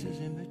spaces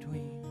in between.